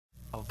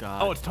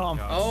God. Oh, it's Tom.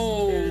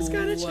 Oh. It's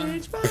gonna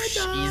change my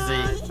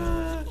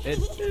life.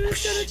 It's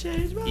gonna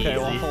change my life. Okay,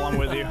 well, I'm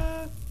with you.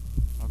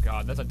 Oh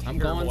God, that's a I'm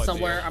terrible going idea.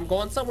 somewhere. I'm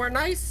going somewhere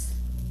nice.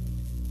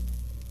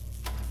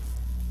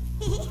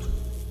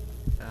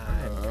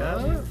 I'm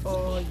coming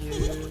for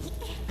you.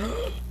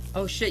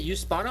 Oh shit, you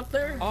spawn up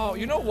there? Oh,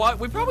 you know what?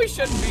 We probably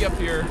shouldn't be up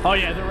here. Oh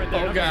yeah, they're right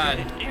there. Oh God.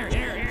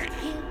 Here.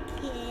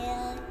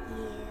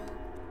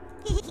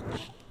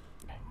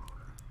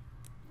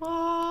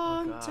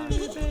 One, two,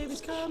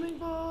 baby's coming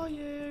for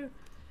you.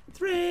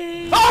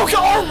 3. Oh,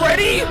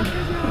 already?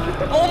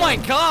 Oh my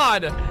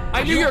God!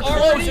 I knew you were close. I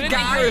already didn't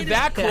think you were died?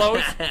 that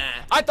close.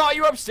 I thought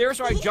you were upstairs,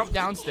 so I jumped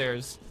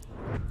downstairs.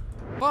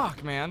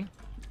 Fuck, man.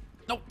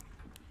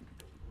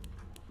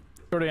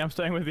 Shorty, I'm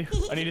staying with you.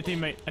 I need a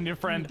teammate. I need a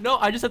friend. No,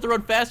 I just have to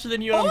run faster than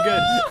you and I'm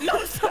good.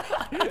 No,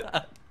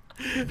 stop.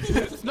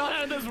 It's not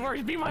how this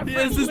works. Be my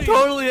friend, This is please.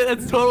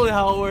 that's totally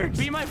how it works.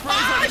 Be my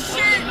friend. So I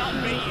can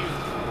not bait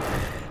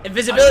you.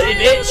 Invisibility,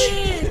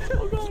 bitch.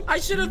 Oh, God. I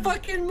should have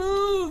fucking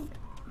moved.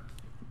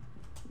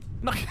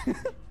 No.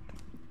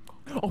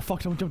 Oh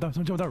fuck! Someone jump down!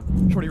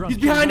 Shorty, run! He's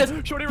behind us.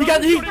 Shorty, He run!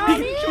 got Shorty,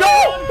 run!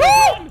 No!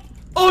 Run!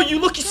 Oh, you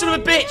lucky son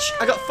of a bitch!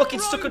 I got fucking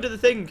stuck under the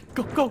thing.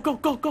 Go.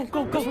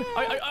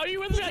 Are you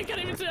with me? I can't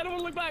even see. I don't want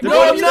to look back. No,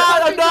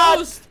 I'm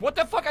not. What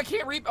the fuck? I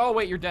can't reap. Oh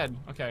wait, you're dead.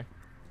 Okay.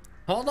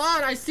 Hold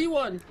on, I see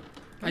one.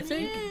 I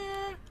think.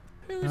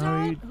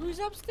 Who's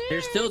upstairs?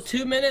 There's still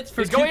 2 minutes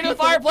for He's going into the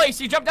fireplace.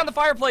 He jumped down the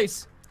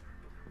fireplace.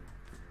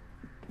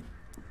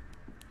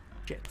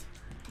 Shit.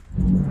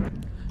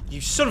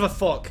 You son of a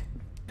fuck.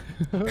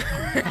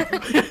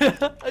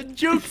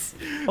 Jukes.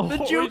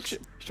 The jukes.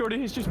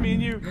 Shorty, it's just me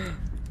and you.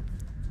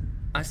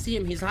 I see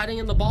him. He's hiding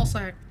in the ball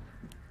sack.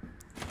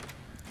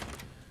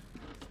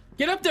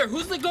 Get up there.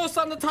 Who's the ghost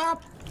on the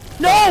top?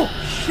 No.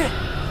 Shit.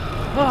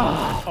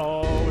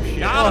 Oh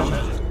shit.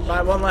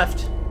 Right, one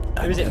left.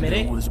 Who is it,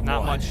 Minnie?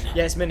 Not much.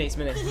 Yeah, it's Minnie, it's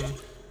Minnie.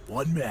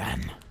 One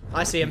man.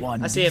 I see him.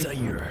 I see him.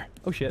 Desire.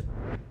 Oh shit.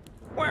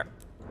 Where?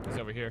 He's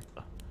over here.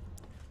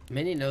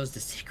 Minnie knows the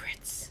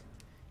secrets.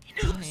 He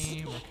knows.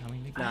 Hey, we're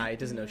coming together. Nah, he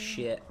doesn't know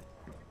shit.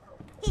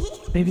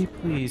 Baby,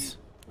 please.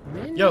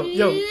 Minnie. Yo,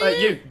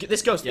 you. Get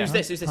this ghost. Yeah. Who's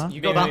this? Who's this? Huh?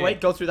 You go Me, that me. way.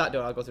 Go through that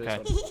door. I'll go through this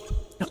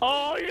one.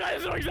 Oh, you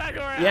guys know exactly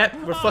where I am.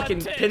 Yep, we're Oh, fucking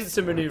tits.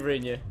 pincer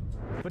maneuvering you.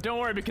 But don't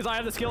worry, because I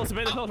have the skills to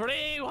bait the filter.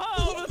 Hey,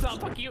 whoa, over the top.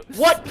 Fuck you.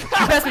 What? He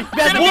passed me.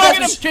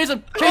 What? Chase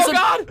him. Oh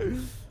God!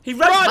 He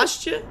ran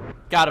past you?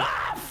 Got him.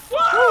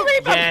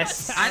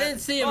 Yes. I didn't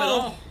see him at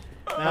all.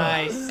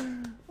 Nice.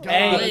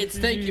 Blades,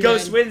 thank you,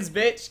 Ghost man. wins,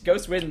 bitch.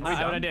 Ghost wins. I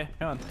have an idea.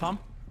 Hang on, Tom.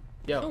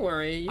 Don't Yo,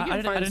 worry. You can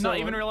I find did not someone.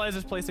 even realize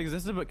this place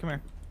existed, but come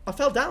here. I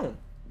fell down.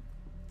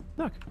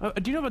 Look.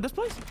 Do you know about this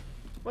place?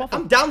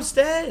 I'm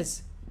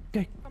downstairs.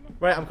 Okay.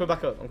 Right, I'm coming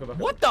back up. I'm coming back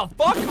up. What the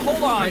fuck?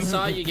 Hold on. I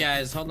saw you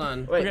guys. Hold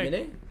on. Wait, Okay.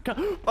 Minnie?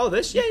 Go. Oh,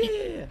 this? Yeah.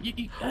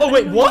 You- Oh,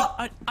 wait,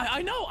 what?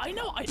 I know. I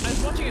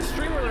was watching a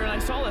stream earlier and I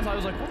saw this. I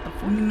was like, what the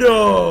fuck?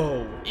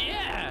 No.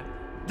 Yeah.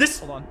 This.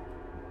 Hold on.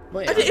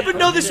 Wait, I didn't even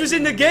know this was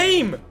in the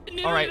game.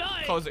 Neither All right, did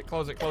I. close it.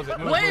 Move,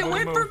 Wait, move,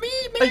 wait move, for move. me,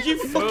 Are man.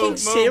 you fucking move,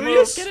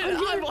 serious? Get it.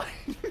 I'm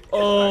like-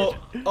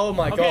 Oh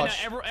my Okay,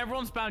 gosh. now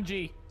everyone's found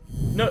G.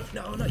 No,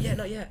 not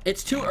yet.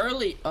 It's too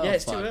early. Oh, Yeah,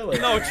 it's fuck. too early.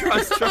 No,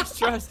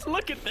 trust.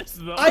 Look at this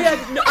though.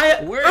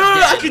 We're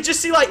I dead. could just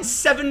see like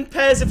 7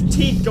 pairs of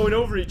teeth going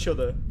over each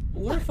other.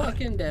 We're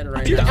fucking dead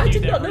right Dude, now. I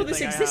did Eat not know this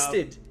everything I have.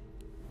 existed.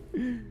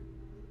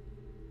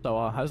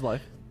 So, how's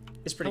life?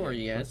 It's pretty How are good.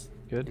 you guys?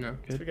 Good. You know,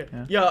 It's pretty good.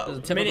 Yeah. Yo, It's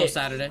a typical Minnie,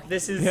 Saturday.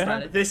 This is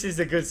Yeah. this is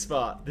a good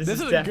spot. This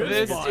is is a definitely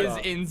good This a spot.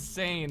 good is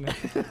insane.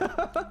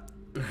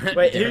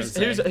 Wait, Dare who's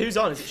say. who's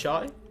on? Is it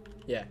Shy?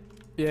 Yeah.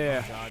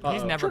 Yeah. God,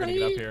 he's never gonna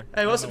get up here.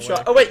 Hey, what's up, No Shy?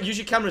 way. Oh wait, use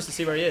your cameras to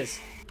see where he is.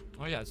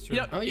 Oh yeah, it's true.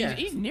 Yeah. Oh, yeah.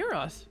 He's near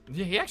us.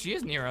 Yeah, he actually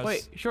is near us.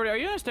 Wait, Shorty, are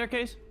you on a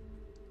staircase?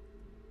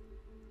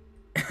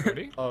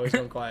 Ready? Oh, he's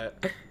gone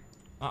quiet.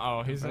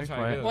 Uh-oh, he's Very inside.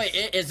 quiet. Wait,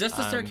 is this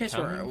the I'm staircase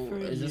where? coming for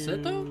Is this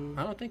it though?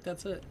 I don't think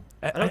that's it.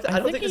 I don't think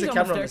think there's he's a on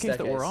camera the on the staircase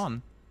that we're staircase.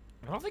 on.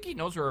 I don't think he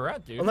knows where we're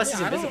at, dude. Unless Yeah,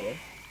 he's I don't- invisible.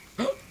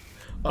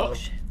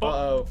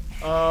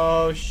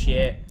 Oh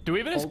shit. Do we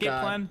have an escape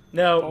God. plan?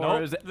 No. Or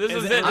Nope. is it? This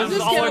is it- it. I'm This is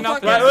just all gonna or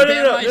nothing. fucking Right,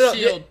 spam my no.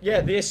 shield.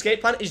 Yeah, the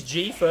escape plan is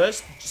G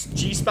first. Just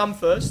G spam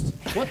first.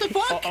 What the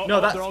fuck? Oh, No,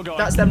 they're all going.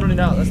 that's them running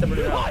out. That's them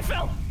running Oh, I out.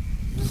 fell.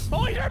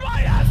 Oh, you're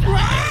my ass.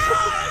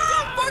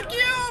 Fuck you!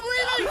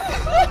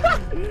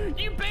 I'm leaving.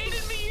 You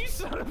baited me, you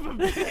son of a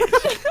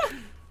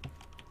bitch.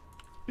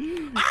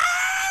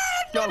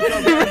 Go.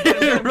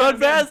 Run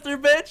faster,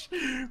 bitch.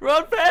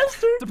 Run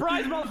faster.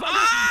 Surprise,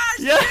 motherfucker.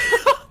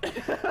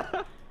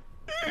 Yeah.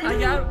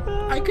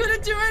 I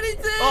couldn't do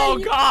anything. Oh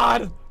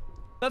God!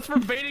 That's for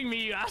baiting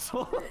me, you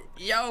asshole.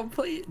 Yo,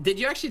 please. Did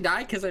you actually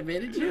die because I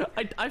baited you?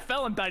 I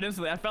fell and died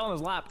instantly. I fell in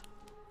his lap.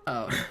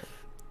 Oh.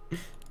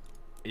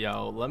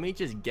 Yo, let me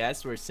just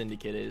guess where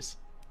Syndicate is.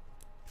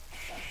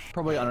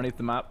 Probably underneath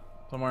the map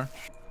somewhere.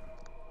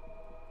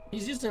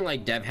 He's using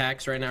like dev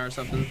hacks right now or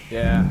something.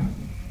 Yeah.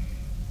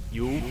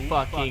 You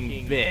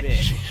fucking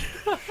bitch.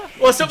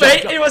 What's up,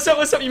 mate? Hey, what's up?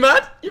 What's up? You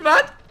mad? You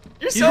mad?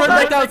 You're He's so running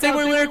mad. back down. Same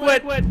way we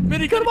quit.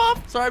 Minnie, cut him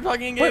off. Sorry, I'm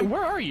talking in Wait, game.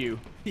 where are you?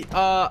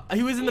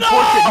 He was in the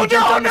portrait. He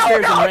jumped down the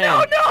stairs and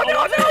ran.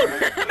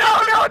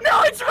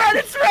 No, it's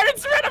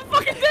red, I'm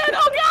fucking dead,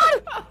 oh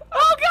god!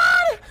 Oh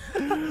god!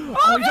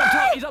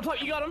 Oh, he's up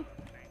top, you got him.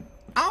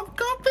 I'm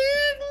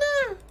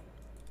coming!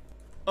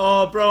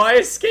 Oh, bro, I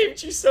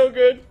escaped you so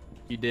good.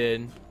 You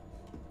did.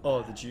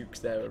 Oh, the jukes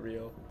there are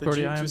real. The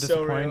Brody, I jukes am are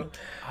so real.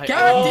 disappointed.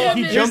 God damn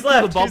He it. jumped Who's through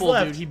left? the bubble, Who's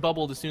left? dude. He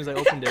bubbled as soon as I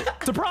opened it.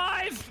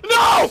 Surprise!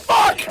 No,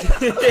 fuck!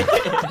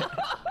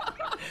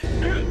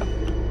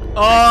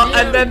 Oh,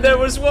 and then there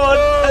was one,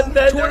 and then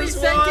there 20 was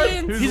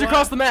seconds! one. He's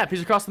across the map.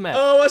 He's across the map.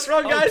 Oh, what's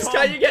wrong, guys? Tom.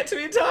 Can't you get to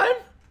me in time?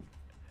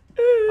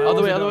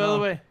 Other way, honestly other way, don't other know.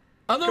 way.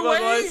 Other Come on,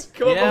 way? boys.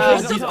 Come on, Yeah,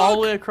 boys. he's all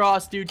the way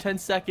across, dude. 10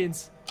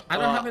 seconds. I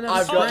don't have enough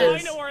I've got space. Oh, I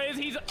this. know where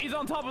he is. He's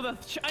on top of the.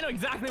 I know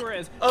exactly where he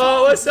is.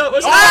 Oh, what's up?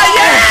 What's up? Ah,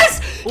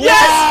 yes!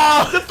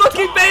 Yes! The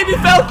fucking baby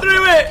fell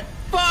through it!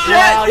 Wow,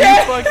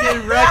 Yeah! you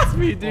fucking wrecked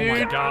me, Oh my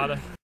dude. god.